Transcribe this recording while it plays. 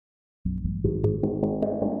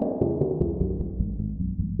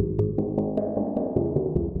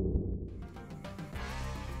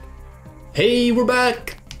Hey, we're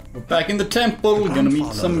back! We're back in the temple, we're gonna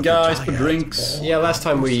meet some guys for drinks. Yeah, last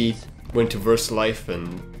time we went to Versalife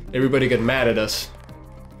and everybody got mad at us.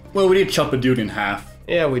 Well, we did chop a dude in half.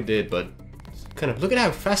 Yeah, we did, but kind of look at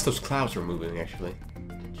how fast those clouds are moving, actually.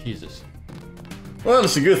 Jesus. Well,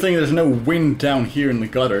 it's a good thing there's no wind down here in the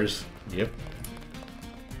gutters. Yep.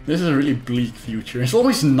 This is a really bleak future. It's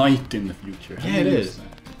always night in the future. Yeah, it is.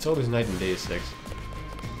 It's always night in Deus Ex.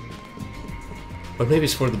 But maybe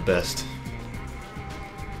it's for the best.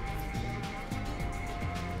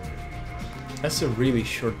 That's a really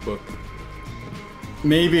short book.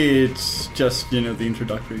 Maybe it's just, you know, the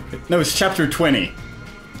introductory bit. No, it's chapter 20.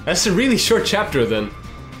 That's a really short chapter, then.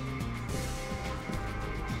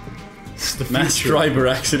 It's the Mass future. driver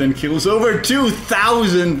accident kills over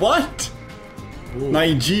 2,000. What? Ooh.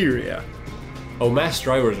 Nigeria. Oh, mass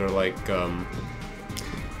drivers are like, I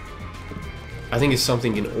think it's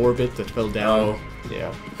something in orbit that fell down. Oh. Yeah.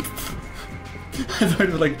 I thought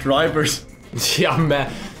it was like drivers.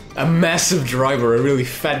 Yeah, a massive driver, a really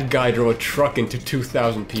fat guy drove a truck into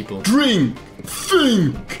 2,000 people. Drink,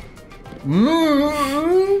 think,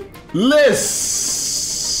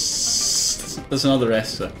 less. That's another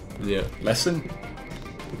S. Yeah. Lesson?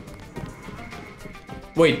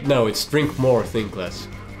 Wait, no, it's drink more, think less.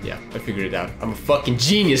 Yeah, I figured it out. I'm a fucking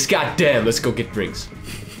genius, goddamn! Let's go get drinks.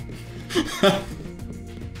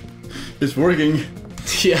 It's working.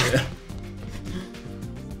 Yeah.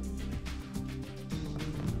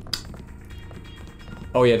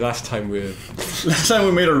 Oh yeah, last time we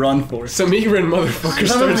made a run for it. some ignorant motherfucker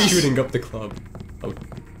started Somebody- shooting up the club. Oh.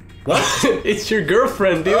 What? It's your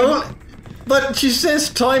girlfriend, dude! Oh, but she says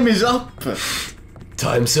time is up.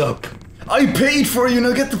 Time's up. I paid for you,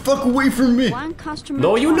 now get the fuck away from me. One customer.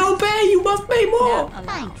 No, you no pay! You must pay more!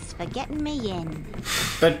 Thanks for getting me in.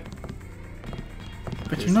 But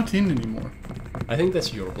you're not in anymore. I think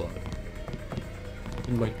that's your blood.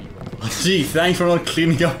 It might be your blood. Gee, thanks for not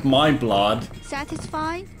cleaning up my blood.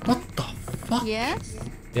 Satisfied? What the fuck? Yes.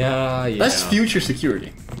 Yeah. That's future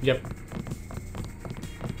security. Yep.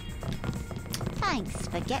 Thanks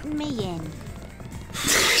for getting me in.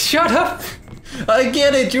 Shut up! I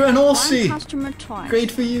get it, you're an One Aussie. customer twice. Great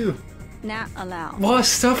for you. Not allowed. What?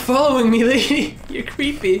 Stop following me, lady! You're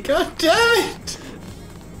creepy. God damn it!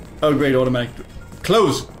 Oh great, automatic.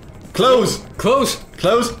 Close! Close! Close!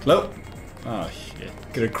 Close! Close! Oh shit.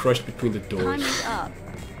 Get her crushed between the Time doors. is up.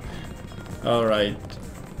 Alright.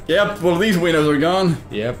 Yep, well these windows are gone.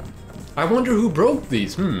 Yep. I wonder who broke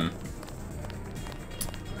these. I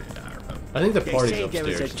think the They party's say there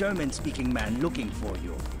is a upstairs. German-speaking man looking for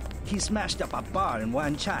you. He smashed up a bar in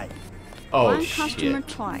Wan Chai. Oh One customer shit.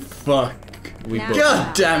 twice. Fuck. We Now- broke.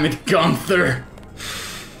 God damn it, Gunther!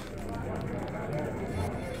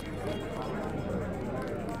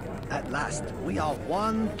 At last, we are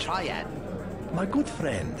one triad. My good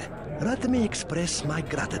friend, let me express my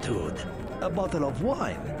gratitude. A bottle of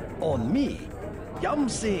wine on me. Yum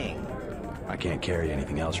Sing. I can't carry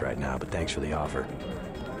anything else right now, but thanks for the offer.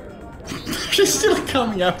 She's still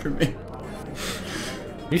coming after me.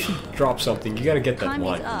 You should drop something. You gotta get that Time is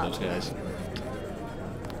wine from up. those guys.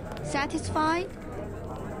 Satisfied?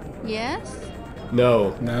 Yes.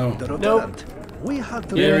 No. No. Lieutenant, we have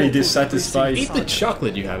to Very go to the dissatisfied. precinct Eat the fund.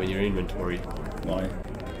 chocolate you have in your inventory. Why?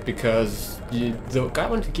 Because the guy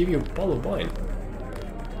wanted to give you a bottle of wine.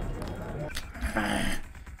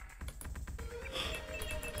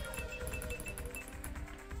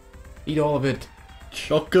 Eat all of it.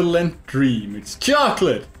 Chocolate dream. It's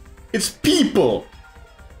chocolate! It's people!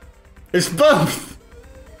 It's both!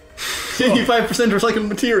 85% recycled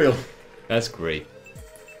material. That's great.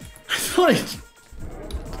 I thought it...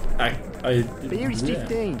 Beer is yeah.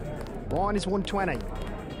 15. Wine is 120.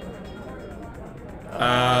 Get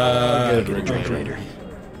a drink Drink later. later.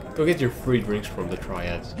 Go get your free drinks from the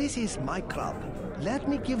triads. This is my club. Let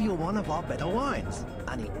me give you one of our better wines.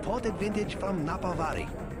 An imported vintage from Napa Valley.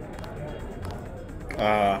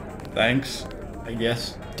 Thanks, I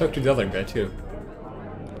guess. Talk to the other guy too.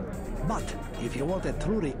 But if you want a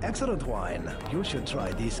truly excellent wine, you should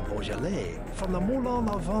try this Beaujolais from the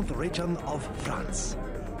Moulin-la-Vente region of France.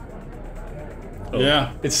 Oh,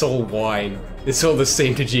 Yeah. It's all wine. It's all the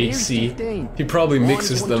same to Beer is JC. 15. He probably Wine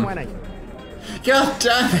mixes is them. 120. God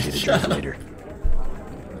damn it! Get a Shut drink up. later.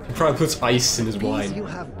 He probably puts ice in his Peace wine. you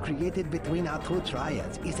have created between our two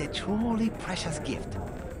triads is a truly precious gift.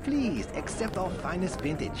 Please accept our finest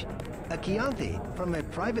vintage. A Chianti from a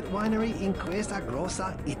private winery in Questa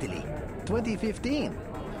Grossa, Italy. 2015.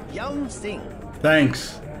 Yum Sing.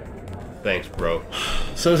 Thanks. Thanks, bro.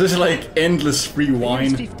 So this is like endless free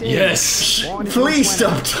wine. 15. Yes! Wine is Please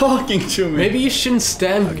 120. stop talking to me. Maybe you shouldn't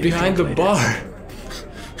stand get behind the drink bar.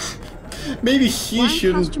 Maybe he One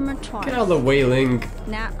shouldn't. customer twice. Get out of the way, Ling.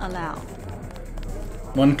 Not allowed.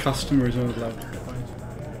 One customer is only allowed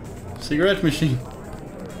twice. Cigarette machine.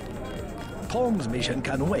 Tom's mission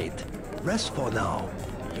can wait. Rest for now.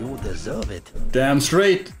 You deserve it. Damn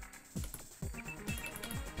straight.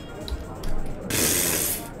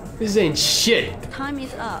 This ain't shit. Time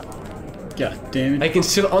is up. God damn I it. can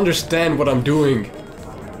still understand what I'm doing.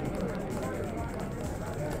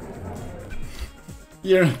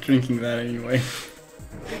 You're not drinking that anyway.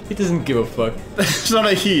 He doesn't give a fuck. It's not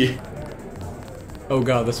a he. Oh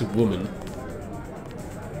god, that's a woman.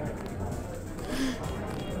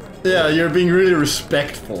 Yeah, you're being really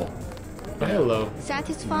respectful. Oh, hello.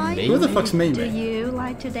 Satisfied? Maybe. Who the fuck's Mei Do Mei? you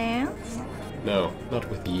like to dance? No, not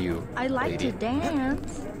with you. I like lady. to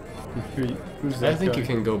dance. Who's that I think guy? you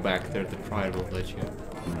can go back there. The pride won't let you.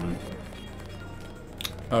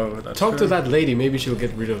 Oh, that's Talk to her. that lady. Maybe she'll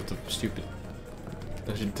get rid of the stupid.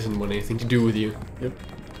 No, she doesn't want anything to do with you. Yep.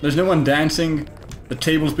 There's no one dancing. The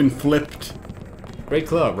table's been flipped. Great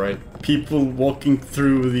club, right? People walking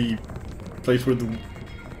through the place where the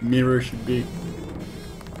mirror should be.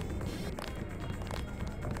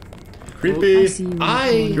 Creepy.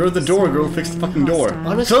 You're the door, girl. Fix the fucking door.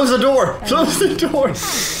 Honestly- Close the door! Close the door!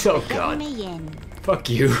 Oh Let god. me in. Fuck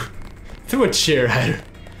you. Throw a chair at her.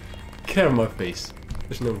 Get out of my face.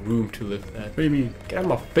 There's no room to lift that. What do you mean? Get out of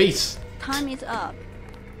my face. Time is up.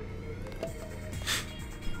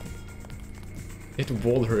 You have to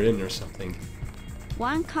wall her in or something.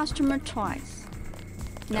 One customer twice.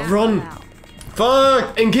 Not Run. allowed.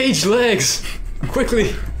 Fuck! Engage legs!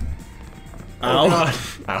 Quickly! Ow. Oh god.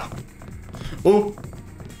 Ow. Oh!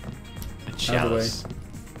 A chalice.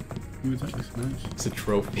 Ooh, that looks nice. It's a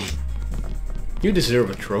trophy. You deserve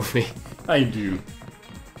a trophy. I do.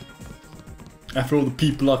 After all the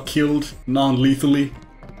people are killed non-lethally,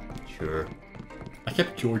 Sure. I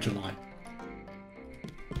kept George alive.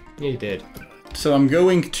 Yeah, you did. So I'm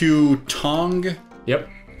going to Tong. Yep.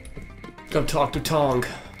 Go talk to Tong.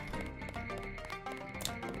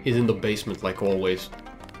 He's in the basement like always.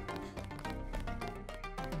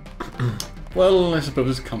 Well, I suppose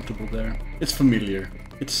it's comfortable there. It's familiar.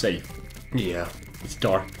 It's safe. Yeah. It's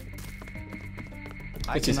dark.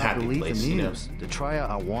 I It's his cannot happy believe place, the you know. news. The triad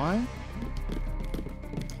are wine?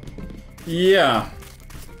 Yeah.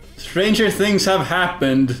 Stranger things have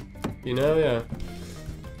happened. You know, yeah.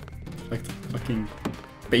 Like the fucking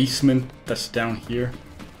basement that's down here.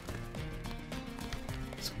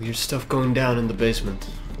 Some weird stuff going down in the basement.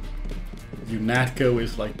 UNATCO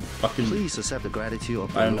is like fucking... Please accept the gratitude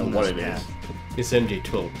of I don't know what it Illumina's is. path. It's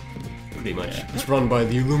MJ12. Pretty much. It's run by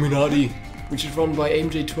the Illuminati, which is run by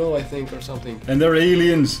MJ12, I think, or something. And they're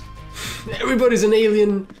aliens. Everybody's an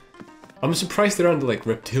alien! I'm surprised there aren't, like,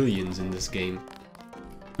 reptilians in this game.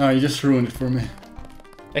 Oh, you just ruined it for me.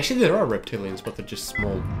 Actually, there are reptilians, but they're just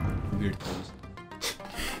small, weird ones.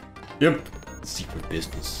 Yep. Secret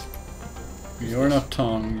business. You're not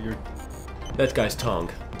Tong. You're... That guy's Tong.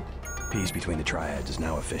 Peace between the triads is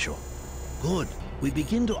now official. Good. We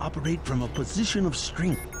begin to operate from a position of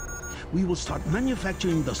strength. We will start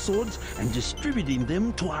manufacturing the swords and distributing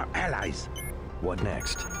them to our allies. What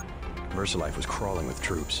next? Versalife was crawling with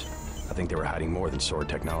troops. I think they were hiding more than sword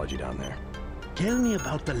technology down there. Tell me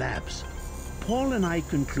about the labs. Paul and I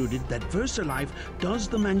concluded that Versalife does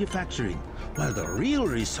the manufacturing, while the real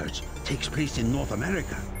research takes place in North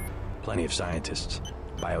America. Plenty of scientists.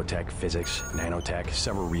 Biotech, physics, nanotech,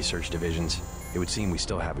 several research divisions. It would seem we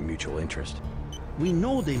still have a mutual interest. We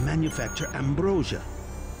know they manufacture ambrosia.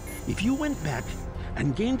 If you went back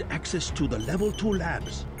and gained access to the Level 2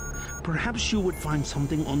 labs, perhaps you would find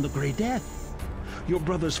something on the Grey Death. Your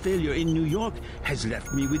brother's failure in New York has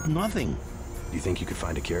left me with nothing. Do you think you could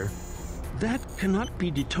find a cure? That cannot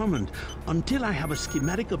be determined until I have a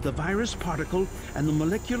schematic of the virus particle and the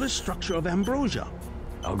molecular structure of ambrosia.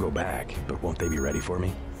 I'll go back, but won't they be ready for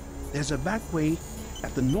me? There's a back way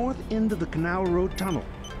at the north end of the Canal Road Tunnel,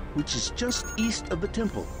 which is just east of the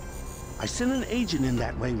temple. I sent an agent in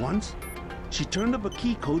that way once. She turned up a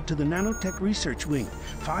key code to the nanotech research wing,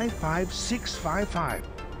 55655,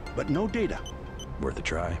 but no data. Worth a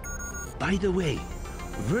try. By the way,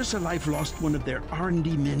 Versalife lost one of their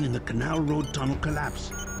R&D men in the Canal Road Tunnel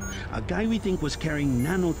collapse. A guy we think was carrying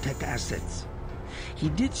nanotech assets. He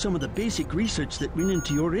did some of the basic research that went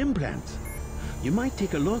into your implants. You might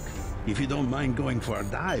take a look, if you don't mind going for a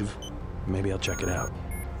dive. Maybe I'll check it out.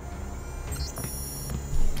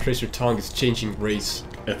 Tracer Tong is changing race.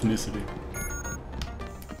 Ethnicity.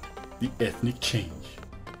 The ethnic change.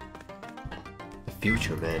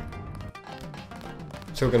 future, man.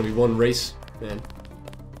 Still gonna be one race, man.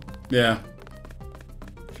 Yeah.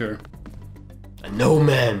 Sure. I know,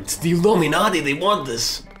 man. It's the Illuminati. They want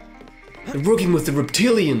this. They're working with the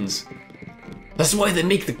reptilians. That's why they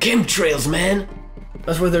make the chemtrails, man.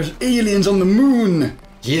 That's why there's aliens on the moon.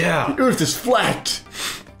 Yeah. The Earth is flat.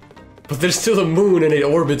 But there's still a moon and it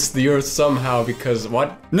orbits the Earth somehow because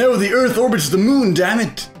what? No, the Earth orbits the moon, damn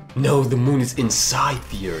it. No, the moon is inside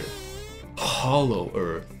the Earth. Hollow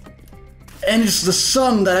Earth. And it's the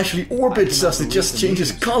sun that actually orbits us. It just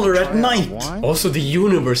changes color at night. Also, the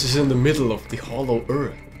universe is in the middle of the hollow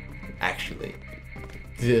Earth. Actually.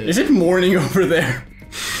 Is it morning over there?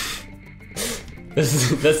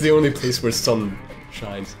 That's the only place where sun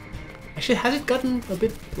shines. Actually, has it gotten a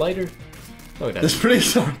bit lighter? No, it It's hasn't.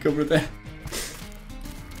 pretty dark over there.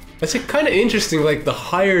 That's kind of interesting. Like the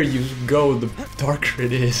higher you go, the darker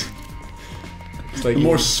it is. It's like The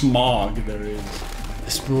more smog there is.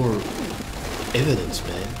 it's more evidence,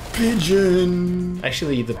 man. Pigeon.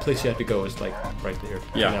 Actually, the place you have to go is like right there.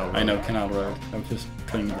 Yeah, Canal I Road. know, Canal Road. I was just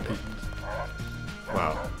playing the pigeons.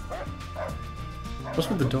 Wow, What's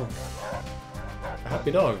with the dog? a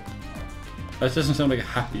happy dog. That doesn't sound like a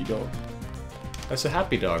happy dog. That's a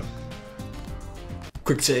happy dog.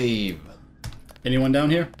 Quick save. Anyone down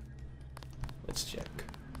here? Let's check.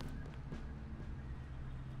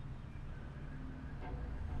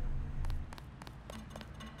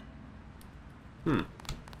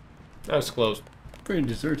 That was closed. Pretty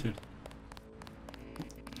deserted.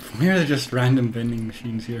 Why are there just random vending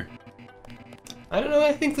machines here? I don't know.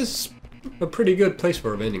 I think this is a pretty good place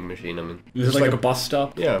for a vending machine. I mean, Is it it's like a bus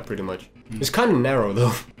stop? yeah, pretty much. It's kind of narrow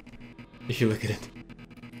though, if you look at it.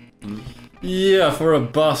 Yeah, for a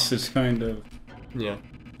bus it's kind of... Yeah.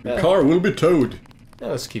 The car will be towed. Yeah,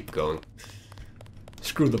 let's keep going.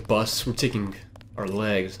 Screw the bus. We're taking our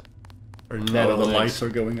legs. Our nano Oh, the legs. lights are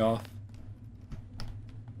going off.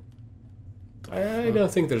 I don't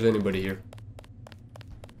think there's anybody here.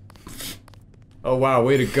 Oh wow,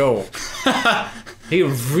 way to go. He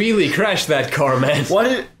really crashed that car, man.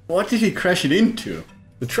 What did he crash it into?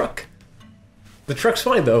 The truck. The truck's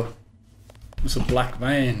fine though. It's a black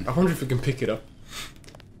van. I wonder if we can pick it up.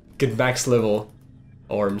 Get max level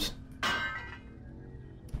arms.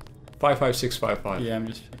 55655. Yeah, I'm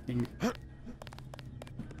just checking.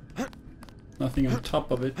 Nothing on top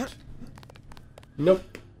of it.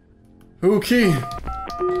 Nope. Okay.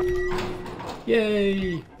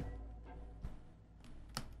 Yay.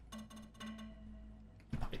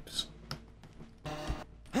 Pipes.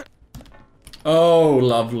 Oh,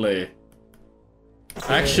 lovely.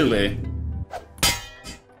 Actually,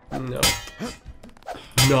 No.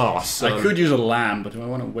 No, son. I could use a lamb, but do I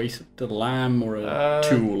want to waste the lamb or a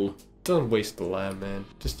tool? Don't waste the lamp, man.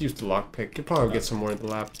 Just use the lockpick. You'll probably get some more in the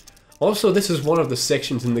lab. Also, this is one of the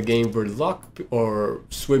sections in the game where lock or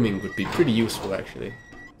swimming would be pretty useful, actually.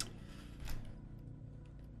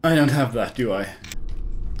 I don't have that, do I?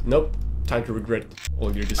 Nope. Time to regret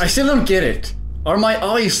all your I decisions. still don't get it. Are my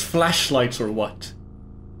eyes flashlights or what?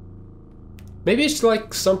 Maybe it's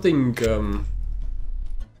like something,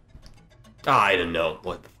 I don't know.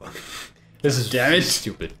 What the fuck? This is Damn it.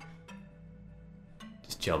 stupid.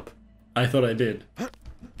 Just jump. I thought I did.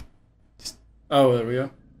 Oh, there we go.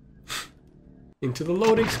 Into the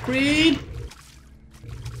loading screen!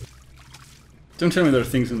 Don't tell me there are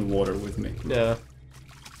things in the water with me. Nah.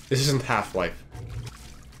 This isn't Half-Life.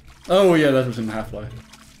 Oh yeah, that was in Half-Life.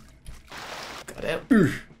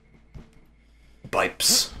 Goddamn.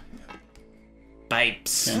 Pipes.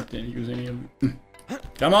 Pipes. Can't use any of them.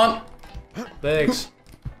 Come on! Legs.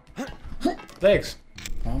 Legs.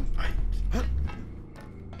 Alright.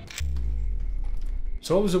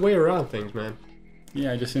 So what was the way around things, man?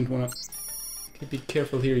 Yeah, I just didn't wanna... Okay, be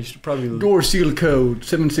careful here, you should probably... Door seal code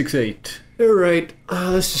 768. Alright,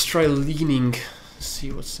 let's just try leaning.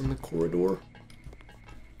 See what's in the corridor.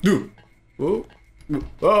 Dude! Whoa.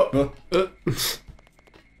 Oh.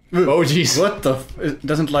 Oh, jeez. What the it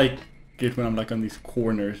doesn't like it when I'm like on these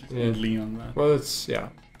corners Yeah. and lean on that. Well, it's... yeah.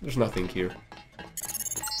 There's nothing here.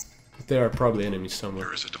 But there are probably enemies somewhere.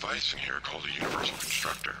 There is a device in here called a universal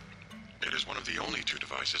constructor. It is one of the only two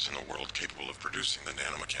devices in the world capable of producing the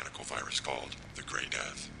nanomechanical virus called the Grey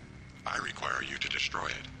Death. I require you to destroy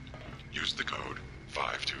it. Use the code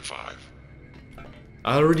 525.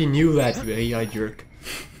 I already knew that, you AI jerk.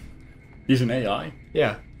 He's an AI?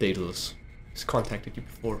 Yeah, Daedalus. He's contacted you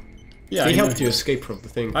before. Yeah, He I helped know. you escape from the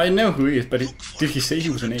thing. I know who he is, but did he say he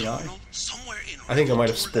was an AI? I think I might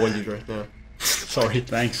have spoiled you right now. Sorry.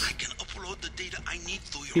 Thanks.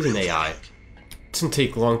 He's an AI. Doesn't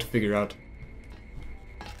take long to figure out.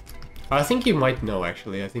 I think you might know,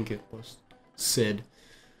 actually. I think it was said.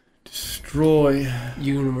 Destroy.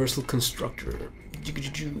 Universal constructor.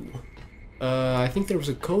 I think there was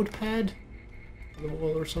a code pad on the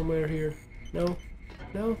wall or somewhere here. No?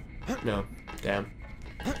 No? No. Damn.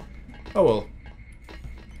 Oh well.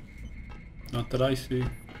 Not that I see.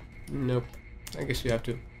 Nope. I guess you have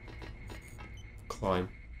to climb.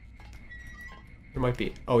 There might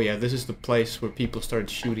be. Oh yeah, this is the place where people started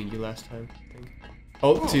shooting you last time, I think.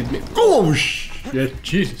 Oh, see me. Oh shit!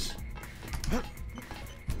 Jesus.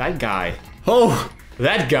 That guy. Oh!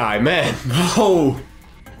 That guy, man. Oh!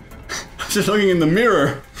 I was just looking in the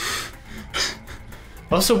mirror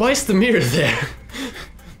Also, why is the mirror there?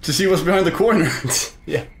 to see what's behind the corner.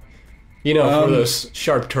 Yeah. You know, for those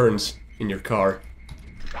sharp turns in your car.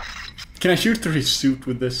 Can I shoot through his suit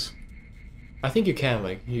with this? I think you can,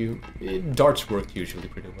 like, darts work usually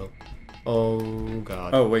pretty well. Oh,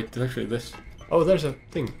 God. Oh, wait, there's actually this. Oh, there's a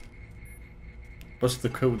thing. What's the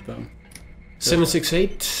code, though?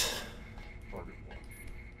 768.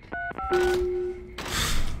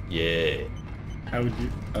 Yeah. How would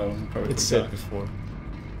you... Oh, probably It's said before.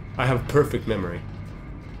 I have perfect memory.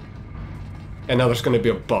 And now there's gonna be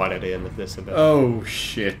a bot at the end of this about. Oh,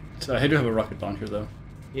 shit. I do have a rocket launcher, though.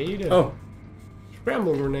 Yeah, you do. Oh,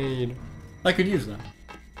 Scramble grenade. I could use that.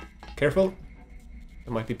 Careful.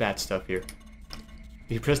 There might be bad stuff here.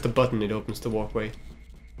 If you press the button, it opens the walkway.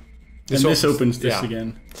 And this opens this yeah.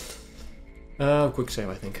 again. Quick save,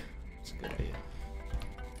 I think. It's a good idea.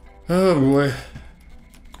 Oh, boy.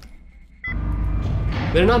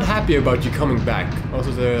 They're not happy about you coming back.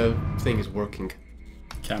 Also, the thing is working.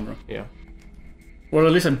 Camera. Yeah. Well,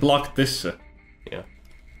 at least I blocked this. Yeah.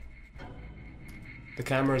 The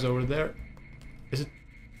camera's over there. Is it?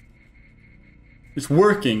 It's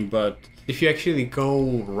working, but... If you actually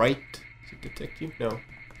go right, does it detect you? No.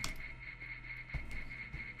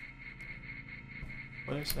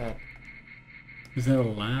 What is that? Is that a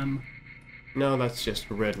lamb? No, that's just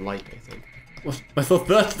a red light, I think. What? I thought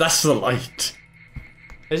that's the light.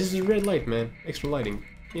 This is a red light, man. Extra lighting.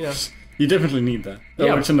 You know. You definitely need that. Oh,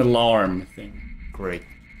 Yeah. it's an alarm thing. Great.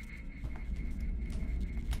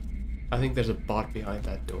 I think there's a bot behind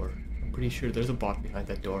that door. I'm pretty sure there's a bot behind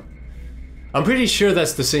that door. I'm pretty sure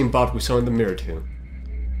that's the same bot we saw in the mirror too.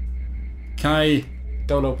 Can I...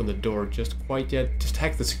 Don't open the door just quite yet. Just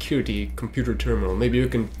hack the security computer terminal. Maybe you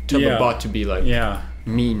can tell the Yeah. bot to be like Yeah.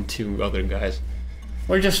 mean to other guys.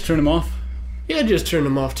 Or just turn them off. Yeah, just turn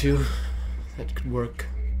them off too. That could work.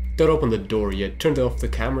 Don't open the door yet. Turn off the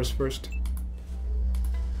cameras first.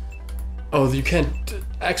 Oh, you can't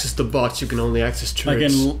access the bots. You can only access I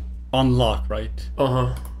turrets. can unlock, right?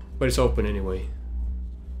 Uh-huh. But it's open anyway.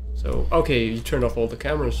 So, okay, you turned off all the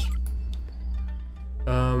cameras.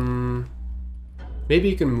 Maybe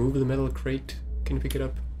you can move the metal crate. Can you pick it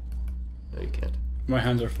up? No, you can't. My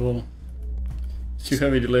hands are full. It's too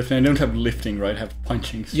heavy to lift, and I don't have lifting, right? I have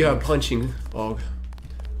punching. So. Yeah, punching bog.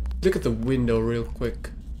 Look at the window real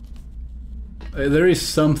quick. There is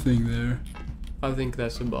something there. I think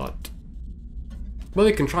that's a bot. Well,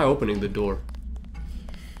 you can try opening the door.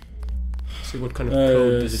 See what kind of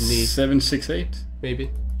code does it need. 768? Maybe.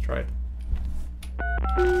 Try it.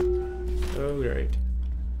 Oh, right.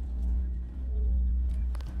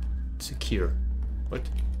 Secure. What?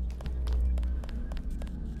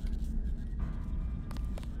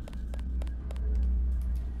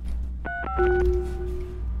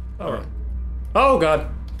 Alright. Oh god!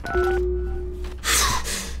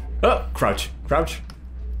 Oh, crouch. Crouch.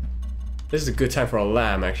 This is a good time for a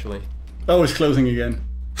lamb, actually. Oh, it's closing again.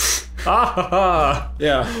 Ah ha ha!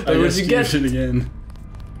 Yeah, I What just did you get? used it again.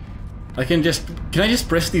 Can I just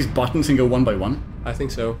press these buttons and go one by one? I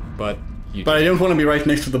think so, but you. But I don't want to be right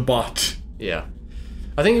next to the bot. Yeah.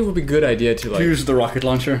 I think it would be a good idea to like. Use the rocket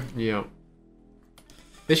launcher. Yeah.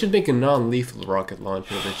 They should make a non-lethal rocket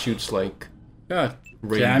launcher that shoots like God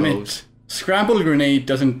damn rainbows. it. Scramble grenade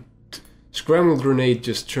doesn't... Scramble grenade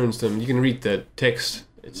just turns them. You can read the text.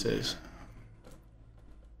 It says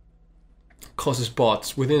causes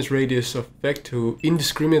bots within its radius of effect to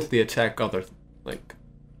indiscriminately attack other like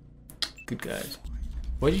good guys.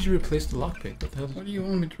 Why did you replace the lockpick? What the hell? What do you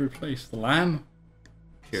want me to replace? The lamb?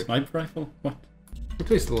 Here. Sniper rifle? What?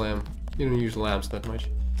 Replace the lamb. You don't use lambs that much.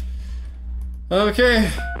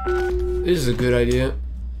 Okay. This is a good idea.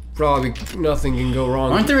 Probably nothing can go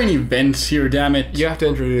wrong. Aren't there any vents here, damn it? You have to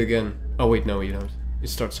enter it again. Oh wait, no you don't. It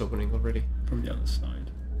starts opening already. From the other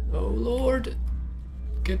side. Oh lord.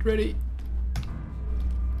 Get ready.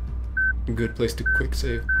 A good place to quick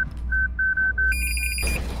save.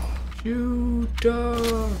 Shoot!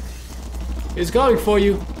 It's coming for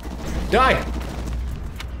you! Die!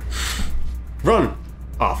 Run!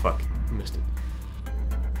 Oh fuck, I missed it.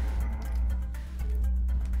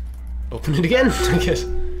 open it again, I guess.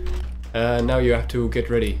 Now you have to get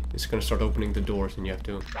ready. It's gonna start opening the doors and you have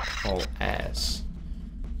to haul ass.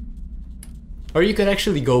 Or you could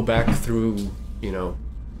actually go back through, you know,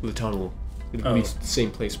 the tunnel. It'll be the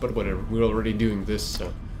same place, but whatever. We're already doing this,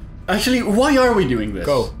 so... Actually, why are we doing this?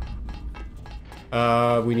 Go.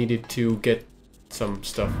 We needed to get some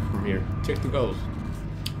stuff from here. Check the goals.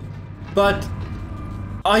 But...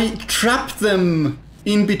 I trapped them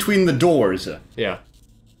in between the doors. Yeah.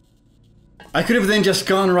 I could have then just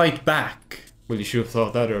gone right back. Well, you should have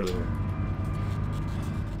thought that earlier.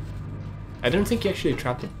 I don't think you actually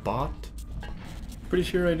trapped a bot. Pretty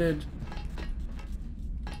sure I did.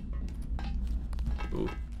 Ooh.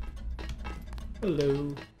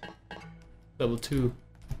 Hello. Level 2.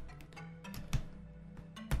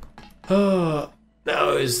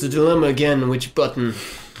 Now is the dilemma again, which button?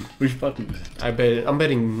 Which button? I'm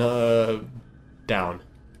betting down.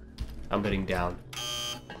 I'm betting down.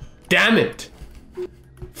 Damn it!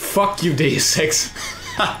 Fuck you, Deus Ex.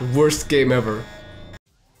 Worst game ever.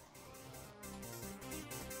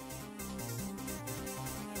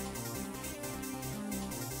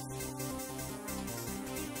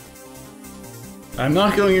 I'm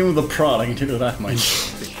not going in with a prod, I can tell you that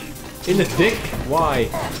much. In the thick? Why?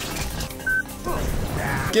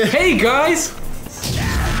 Hey guys!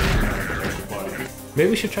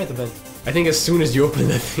 Maybe we should try the vent. I think as soon as you open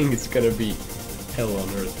that thing, it's gonna be hell on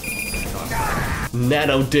earth.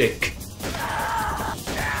 Nano dick.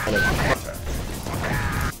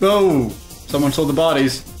 Oh! Someone saw the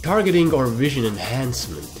bodies. Targeting or vision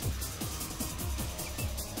enhancement.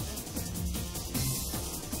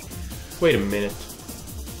 Wait a minute.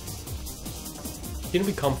 Didn't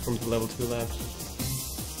we come from the level 2 lab?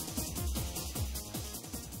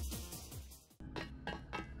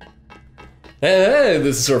 Hey,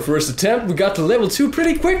 this is our first attempt. We got to level 2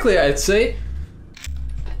 pretty quickly, I'd say.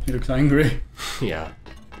 He looks angry. Yeah.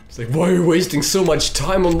 It's like, why are you wasting so much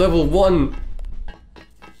time on level 1?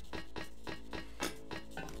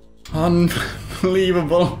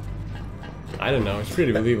 Unbelievable. I don't know, it's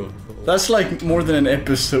pretty believable. That's like more than an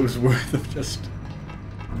episode's worth of just...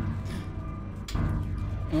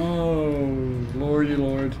 Oh, lordy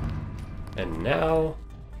lord. And now...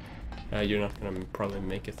 you're not gonna probably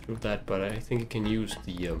make it through that, but I think you can use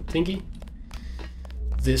the thingy.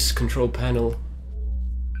 This control panel.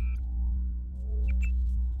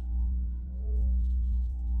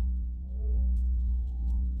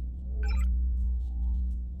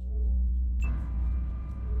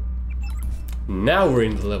 Now we're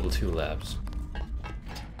in the level 2 labs.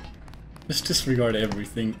 Let's disregard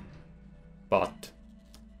everything. Bot.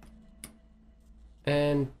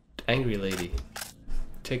 And angry lady.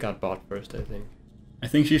 Take out bot first, I think. I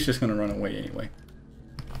think she's just gonna run away anyway.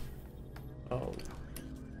 Oh.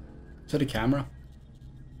 Is that a camera?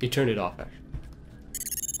 He turned it off, actually.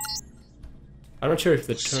 I'm not sure if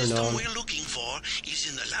the turn system on... we're looking for is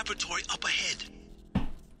in the laboratory up ahead.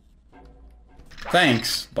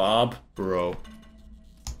 Thanks, Bob. Bro.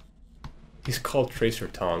 He's called Tracer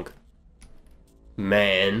Tongue.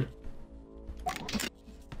 Man.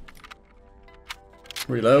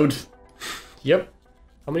 Reload. Yep.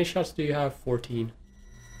 How many shots do you have? 14.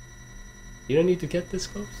 You don't need to get this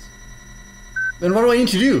close. Then what do I need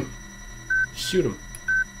to do? Shoot him.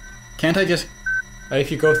 Can't I just... If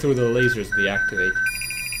you go through the lasers, they activate.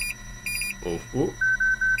 Oh. Ooh.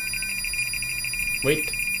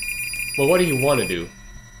 Wait. Well, what do you want to do?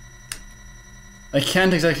 I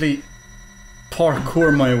can't exactly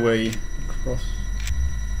parkour my way across...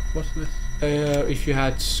 What's this? If you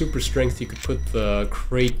had super strength, you could put the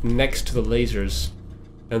crate next to the lasers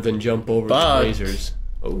and then jump over the lasers.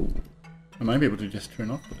 Oh. I might be able to just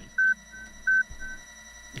turn off the lasers.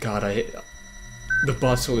 God, the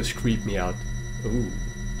bots always creep me out. Ooh.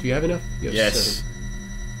 Do you have enough? You have Yes. 7.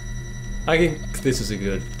 I think this is a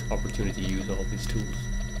good opportunity to use all these tools.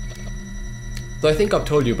 So I think I've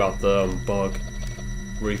told you about the bug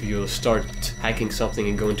where if you start hacking something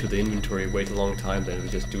and go into the inventory, wait a long time, then it'll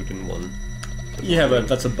just do it in one. Yeah, but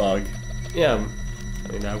that's a bug. Yeah, I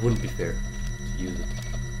mean, that wouldn't be fair to use it.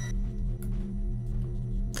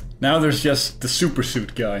 Now there's just the super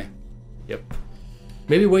suit guy. Yep.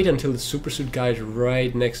 Maybe wait until the super suit guy is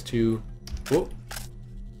right next to... Oh.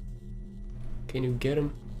 Can you get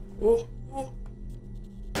him? Oh. Oh,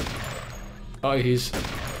 oh he's...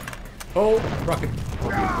 Oh, rocket.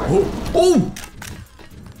 Oh. Oh!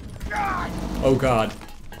 Oh god.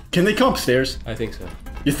 Can they come upstairs? I think so.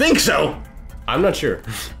 You think so? I'm not sure.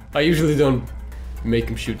 I usually don't make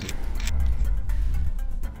him shoot me.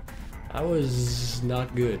 That was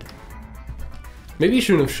not good. Maybe you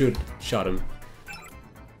shouldn't have shot him.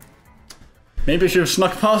 Maybe I should have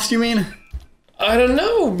snuck past, you mean? I don't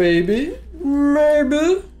know, maybe.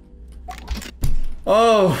 Maybe.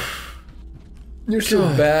 Oh. You're so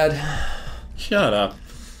bad. Shut up.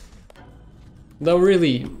 Though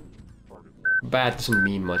really, bad doesn't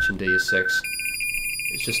mean much in Deus Ex.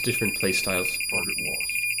 It's just different playstyles.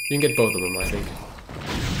 You can get both of them, I think.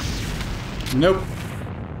 Nope.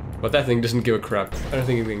 But that thing doesn't give a crap. I don't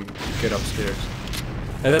think you can get upstairs.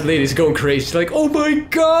 And that lady's going crazy. She's like, oh my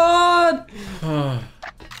god!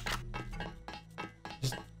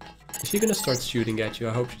 Is she gonna start shooting at you?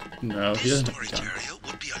 I hope. No, he doesn't have Storage a gun. area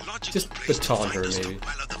would be a logical Just place to baton find her, the maybe.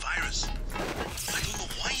 stockpile of the virus. I don't know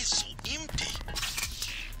why it's so empty.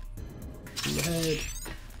 In the head.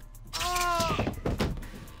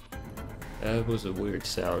 That was a weird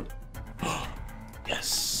sound.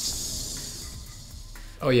 Yes.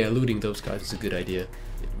 Oh yeah, looting those guys is a good idea.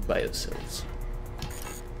 Biocells.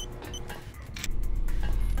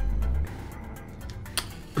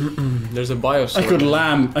 There's a biocell.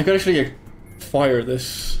 I could actually fire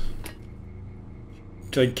this.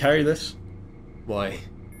 Should I carry this? Why?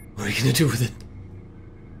 What are you gonna do with it?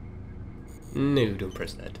 No, don't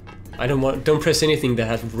press that. I don't want. Don't press anything that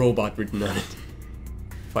has robot written on it.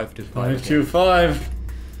 525. 525.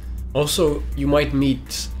 Also, you might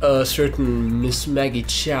meet a certain Miss Maggie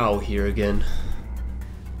Chow here again.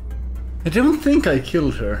 I don't think I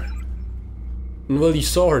killed her. Well, you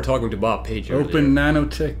saw her talking to Bob Page earlier. Open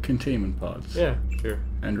nanotech containment pods. Yeah, sure.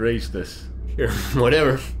 And raise this. Sure,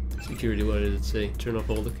 whatever. Security, what does it say? Turn off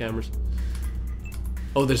all the cameras.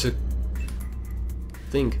 Oh, there's a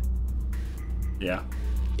thing. Yeah.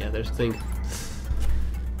 Yeah, there's a thing.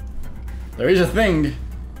 There is a thing.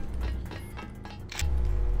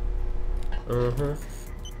 Uh-huh.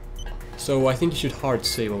 So I think you should hard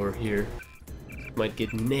save over here. It might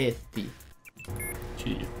get nasty.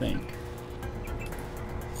 Gee, you think?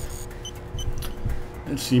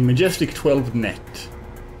 Let's see, Majestic 12 net.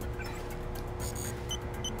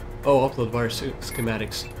 Oh, upload virus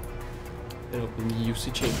schematics. And open the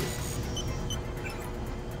UC chamber.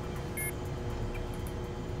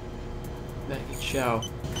 Maggie Chow.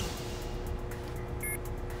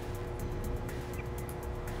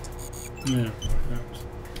 Yeah.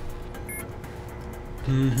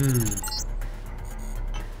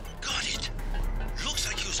 Got it. Looks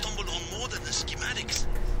like you stumbled on more than the schematics.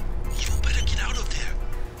 You better get out of there.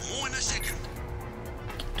 More in a second.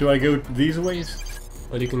 Do I go these ways?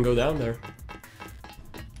 Well, you can go down there.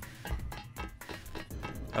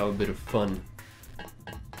 Have a bit of fun.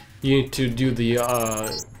 You need to do the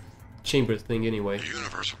chamber thing anyway. The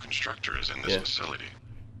Universal Constructor is in this facility.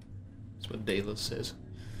 That's what Dayla says.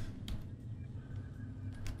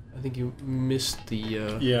 I think you missed the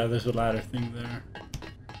Yeah, there's a ladder thing there.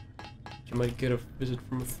 you might get a visit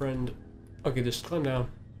from a friend. Okay, just climb down.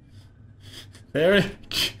 There.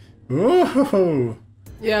 Ooh.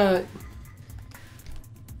 Yeah.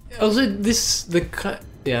 Also,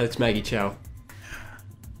 yeah, it's Maggie Chow.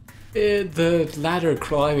 The ladder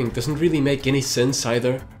climbing doesn't really make any sense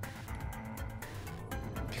either.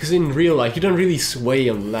 Because in real life, you don't really sway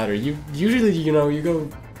on the ladder. You usually, you know, you go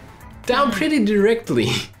down pretty directly.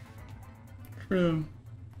 True.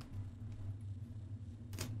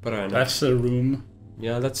 But I don't know. That's the room.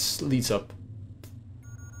 Yeah, that leads up.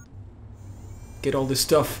 Get all this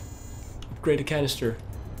stuff. Upgrade a canister.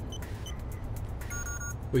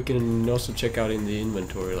 We can also check out in the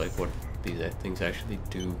inventory, like what these things actually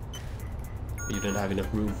do. You don't have enough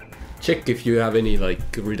room. Check if you have any like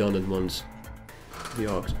redundant ones. The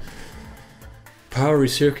aux. Power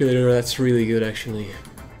recirculator, that's really good actually.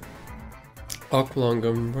 Aqualung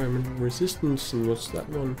environment resistance, and what's that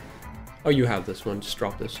one? Oh, you have this one. Just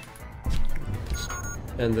drop this.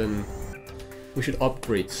 And then we should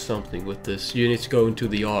upgrade something with this. You need to go into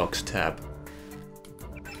the aux tab.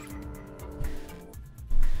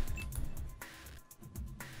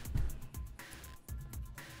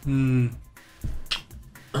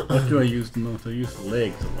 What do I use the most? I use the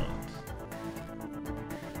legs a lot.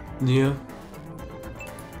 Yeah.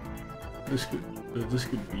 This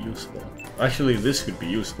could be useful. Actually, this could be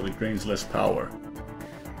useful. It drains less power.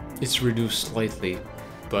 It's reduced slightly,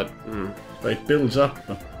 but But it builds up.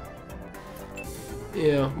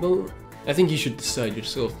 yeah. Well, I think you should decide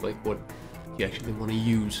yourself, like what you actually want to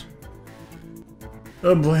use,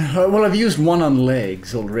 Oh boy. Well, I've used one on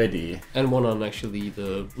legs already. and one on actually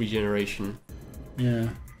the regeneration. Yeah.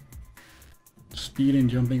 Speed and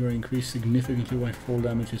jumping are increased significantly while fall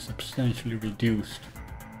damage is substantially reduced.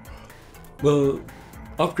 Well,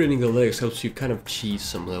 upgrading the legs helps you kind of cheese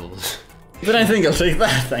some levels. Then I think I'll take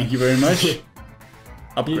that, thank you very much.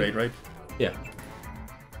 Upgrade, right? Yeah.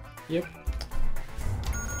 Yep.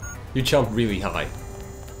 You jump really high.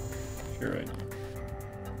 Sure I do.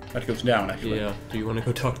 That goes down, actually. Yeah. Do you want to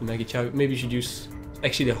go talk to Maggie Chow? Maybe you should use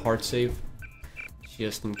actually the hard save,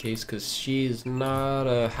 just in case, because she is not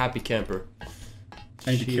a happy camper.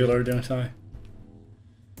 I need to kill her, don't I?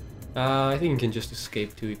 I think you can just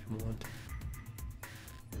escape too if you want.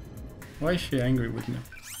 Why is she angry with me?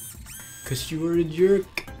 Cause you were a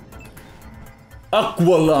jerk.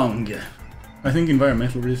 Aqualung! I think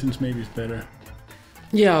environmental resistance maybe is better.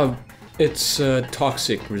 Yeah, it's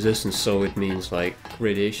toxic resistance, so it means like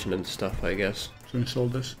radiation and stuff, I guess. So install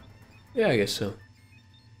this. Yeah, I guess so.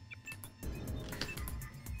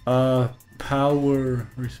 Power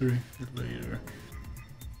recirculator.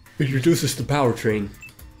 It reduces the powertrain.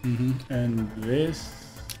 And this.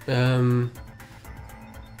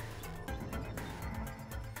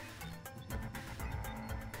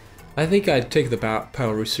 I think I'd take the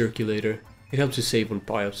power recirculator. It helps you save on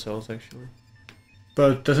biocells, actually.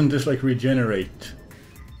 But doesn't this like regenerate?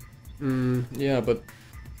 Yeah, but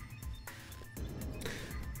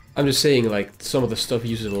I'm just saying, like, some of the stuff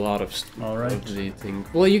uses a lot of, of the thing.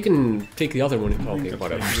 Well, you can take the other one. Okay,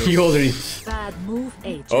 whatever. You already. Bad move,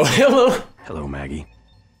 Agent. Oh, hello. Hello, Maggie.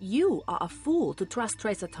 You are a fool to trust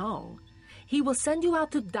Tracer Tong. He will send you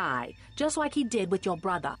out to die, just like he did with your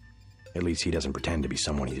brother. At least he doesn't pretend to be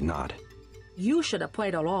someone he's not. You should have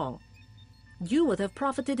played along. You would have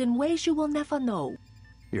profited in ways you will never know.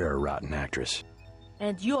 You're a rotten actress.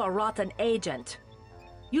 And you're a rotten agent.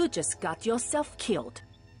 You just got yourself killed.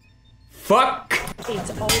 Fuck! It's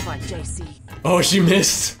over, JC. Oh, she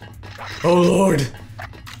missed. Oh, Lord.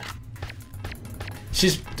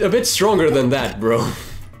 She's a bit stronger than that, bro.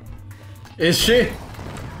 Is she?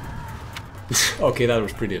 Okay, that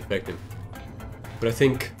was pretty effective. But I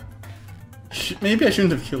think maybe I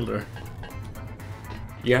shouldn't have killed her.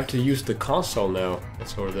 You have to use the console now.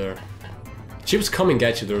 That's over there. She was coming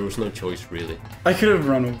at you, there was no choice, really. I could have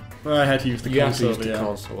run. Well, I had to use the console. You have to use the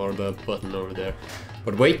console or the button over there.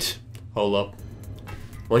 But wait, hold up.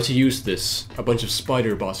 Once you use this, a bunch of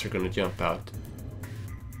spider bots are gonna jump out.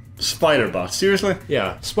 Spider bots? Seriously?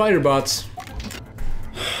 Yeah, spider bots.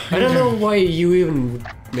 I don't know why you even would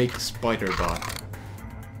make a spider bot.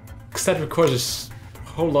 Because that requires a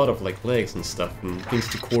whole lot of like legs and stuff and things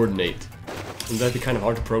to coordinate. Wouldn't that be kind of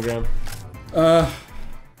hard to program?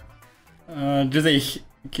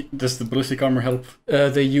 Does the ballistic armor help?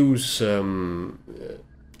 They use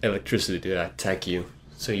electricity to attack you,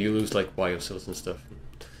 so you lose like biocells and stuff.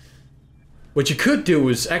 What you could do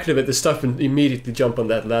is activate the stuff and immediately jump on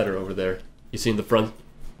that ladder over there. You see in the front.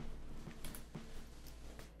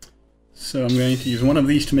 So I'm going to use one of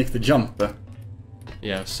these to make the jump.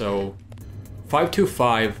 Yeah, so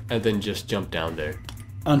 525 and then just jump down there.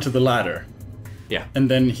 Onto the ladder. Yeah. And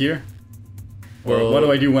then here? Or what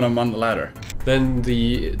do I do when I'm on the ladder? Then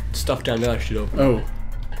the stuff down there should open.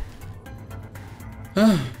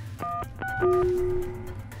 Oh.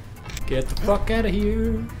 Get the fuck out of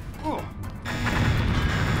here.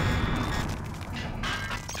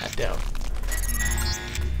 Hat down.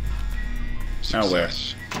 Now where?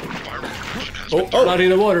 Oh, not in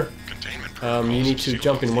the water. You need to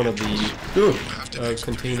jump in one of the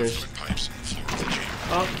containers.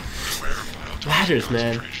 Ladders,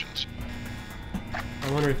 man.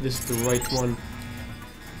 I wonder if this is the right one.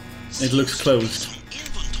 It looks closed.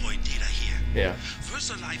 Inventory data here. Yeah.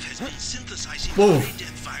 Versalife has been synthesizing dead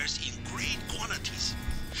fires in great quantities.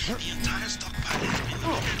 The entire stockpile has been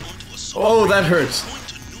loaded onto a Oh, that hurts. going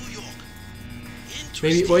to New York.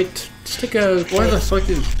 Maybe wait. Just take a. Why the fuck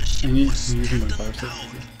is? I'm using my fire.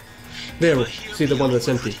 There. See the one that's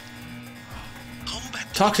empty.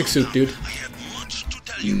 Toxic suit, dude. I have much to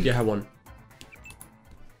tell you. You have one.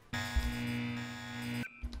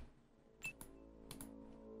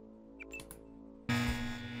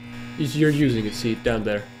 You're using a seat down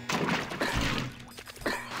there.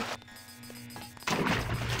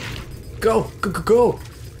 Go! Go, go, go!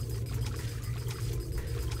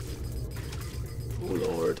 Oh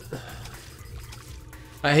lord.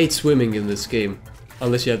 I hate swimming in this game.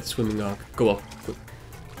 Unless you have the swimming arc. Go up. Go.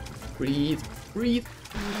 Breathe. Breathe.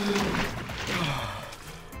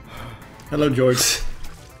 Hello, George.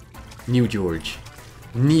 New George.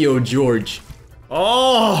 Neo George.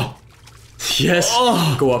 Oh! Yes!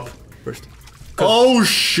 Oh! Go up first. Go. Oh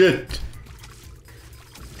shit!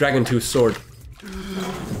 Dragon Tooth sword.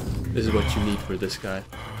 This is what you need for this guy.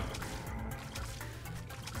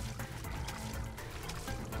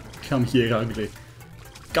 Come here, ugly.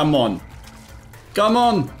 Come on. Come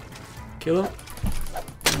on! Kill him.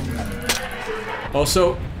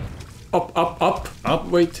 Also, up, up, up, up.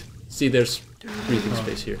 Wait. See, there's breathing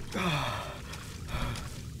space here.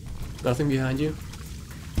 Nothing behind you.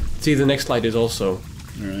 See, the next light is also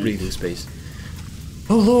Alright. breathing space.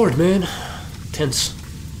 Oh lord, man. Tense.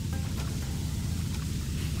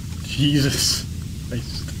 Jesus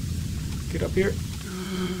Christ. Get up here.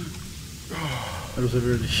 That was a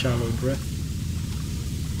really shallow breath.